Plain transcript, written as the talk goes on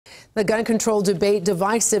The gun control debate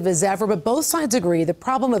divisive as ever, but both sides agree the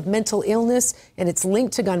problem of mental illness and its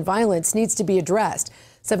link to gun violence needs to be addressed.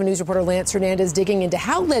 7 News reporter Lance Hernandez digging into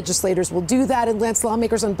how legislators will do that, and Lance,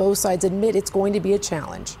 lawmakers on both sides admit it's going to be a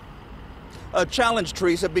challenge. A challenge,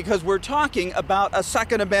 Teresa, because we're talking about a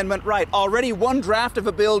Second Amendment right. Already one draft of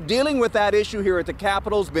a bill dealing with that issue here at the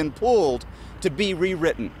Capitol has been pulled to be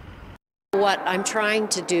rewritten. What I'm trying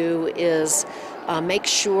to do is make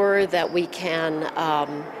sure that we can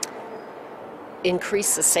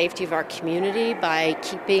increase the safety of our community by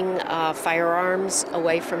keeping firearms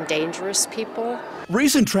away from dangerous people.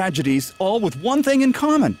 Recent tragedies, all with one thing in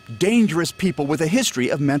common: dangerous people with a history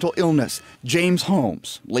of mental illness. James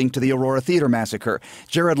Holmes, linked to the Aurora Theater massacre.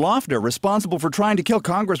 Jared Loughner, responsible for trying to kill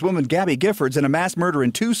Congresswoman Gabby Giffords in a mass murder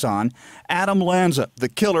in Tucson. Adam Lanza, the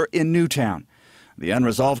killer in Newtown. The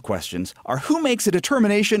unresolved questions are who makes a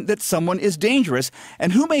determination that someone is dangerous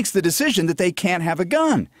and who makes the decision that they can't have a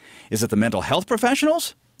gun? Is it the mental health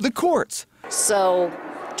professionals? The courts? So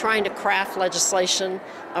trying to craft legislation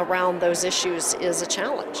around those issues is a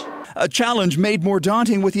challenge. A challenge made more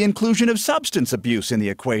daunting with the inclusion of substance abuse in the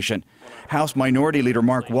equation. House Minority Leader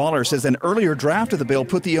Mark Waller says an earlier draft of the bill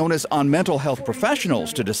put the onus on mental health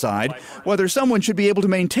professionals to decide whether someone should be able to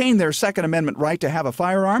maintain their Second Amendment right to have a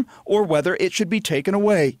firearm or whether it should be taken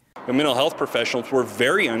away. The mental health professionals were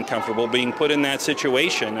very uncomfortable being put in that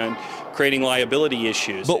situation and creating liability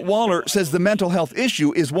issues. But Waller says the mental health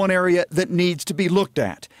issue is one area that needs to be looked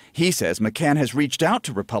at. He says McCann has reached out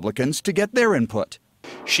to Republicans to get their input.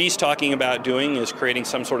 She's talking about doing is creating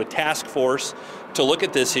some sort of task force to look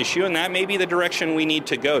at this issue, and that may be the direction we need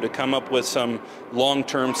to go to come up with some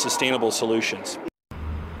long-term sustainable solutions.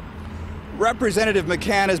 Representative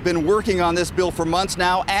McCann has been working on this bill for months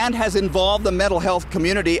now and has involved the mental health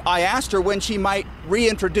community. I asked her when she might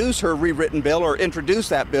reintroduce her rewritten bill or introduce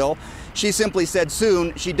that bill. She simply said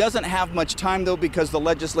soon. She doesn't have much time, though, because the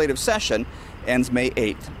legislative session ends May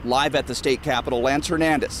 8th. Live at the state capitol, Lance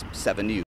Hernandez, 7 News.